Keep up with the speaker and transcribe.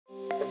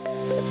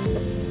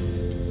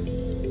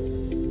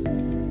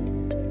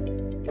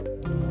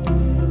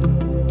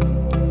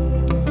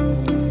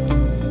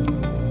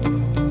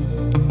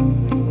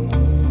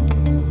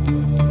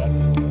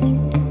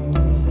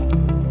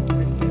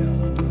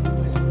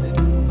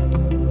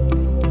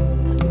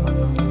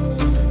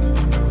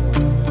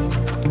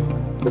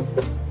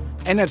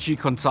energy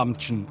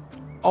consumption,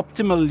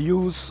 optimal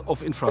use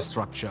of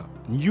infrastructure,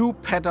 new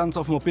patterns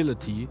of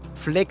mobility,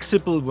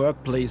 flexible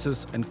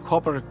workplaces and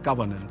corporate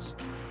governance.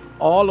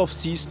 All of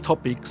these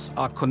topics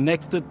are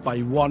connected by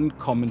one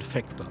common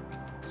factor: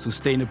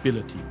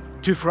 sustainability.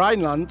 TÜV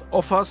Rheinland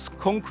offers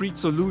concrete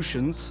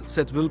solutions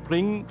that will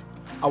bring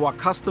our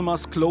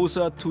customers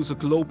closer to the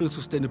global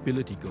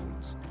sustainability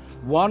goals.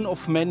 One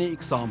of many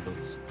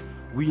examples.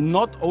 We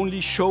not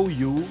only show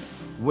you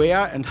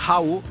where and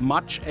how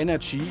much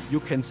energy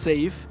you can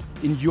save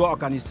in your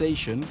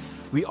organization,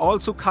 we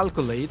also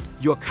calculate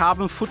your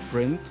carbon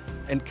footprint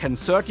and can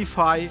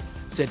certify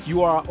that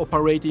you are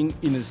operating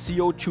in a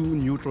CO2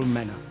 neutral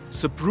manner.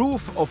 The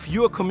proof of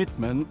your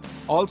commitment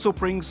also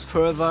brings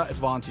further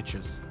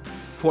advantages.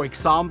 For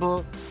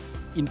example,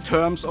 in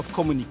terms of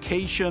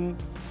communication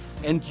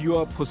and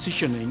your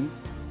positioning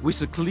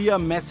with a clear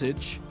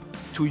message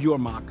to your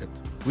market.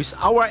 With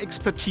our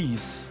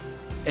expertise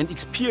and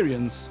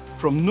experience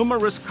from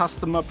numerous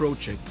customer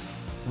projects,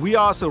 we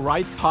are the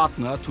right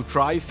partner to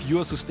drive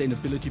your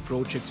sustainability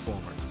projects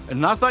forward.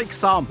 Another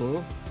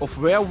example of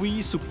where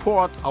we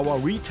support our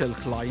retail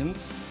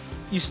clients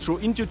is to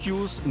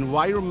introduce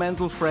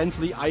environmental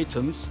friendly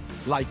items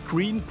like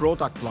green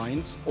product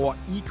lines or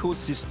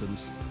ecosystems,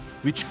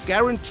 which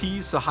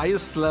guarantees the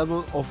highest level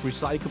of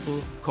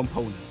recyclable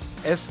components.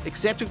 As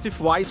Executive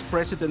Vice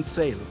President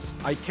Sales,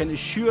 I can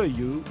assure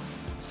you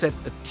that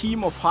a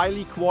team of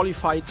highly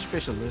qualified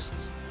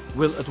specialists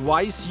will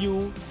advise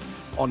you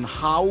on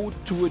how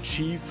to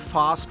achieve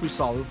fast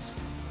results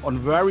on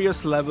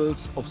various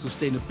levels of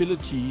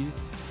sustainability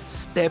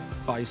step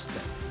by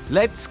step.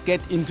 Let's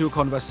get into a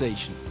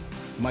conversation.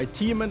 My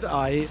team and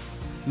I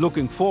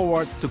looking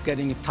forward to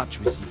getting in touch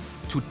with you.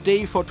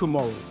 Today for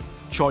tomorrow.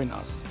 Join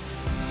us.